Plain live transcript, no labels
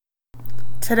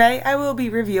Today I will be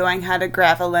reviewing how to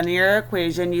graph a linear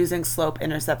equation using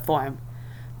slope-intercept form.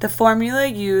 The formula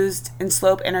used in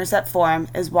slope-intercept form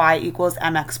is y equals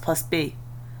mx plus b.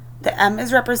 The m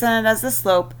is represented as the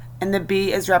slope and the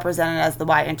b is represented as the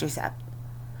y-intercept.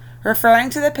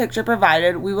 Referring to the picture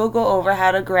provided, we will go over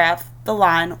how to graph the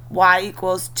line y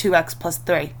equals 2x plus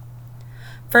 3.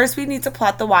 First, we need to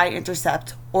plot the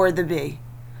y-intercept, or the b.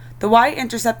 The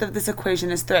y-intercept of this equation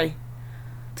is 3.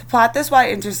 To plot this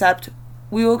y-intercept,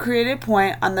 we will create a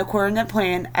point on the coordinate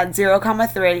plane at 0,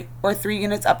 3, or 3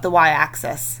 units up the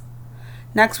y-axis.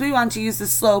 Next, we want to use the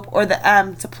slope, or the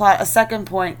m, to plot a second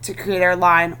point to create our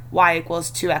line y equals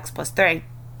 2x plus 3.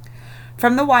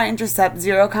 From the y-intercept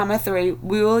 0, 3,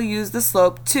 we will use the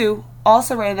slope 2,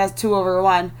 also written as 2 over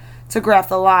 1, to graph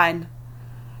the line.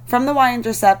 From the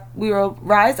y-intercept, we will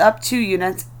rise up 2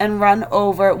 units and run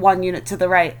over 1 unit to the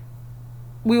right.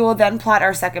 We will then plot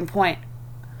our second point.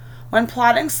 When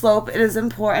plotting slope, it is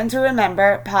important to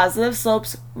remember positive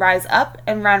slopes rise up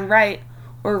and run right,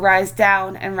 or rise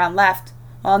down and run left,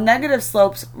 while negative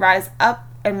slopes rise up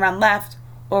and run left,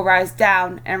 or rise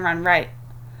down and run right.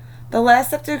 The last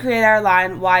step to create our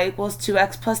line y equals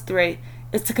 2x plus 3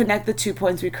 is to connect the 2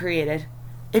 points we created.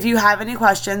 If you have any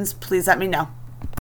questions, please let me know.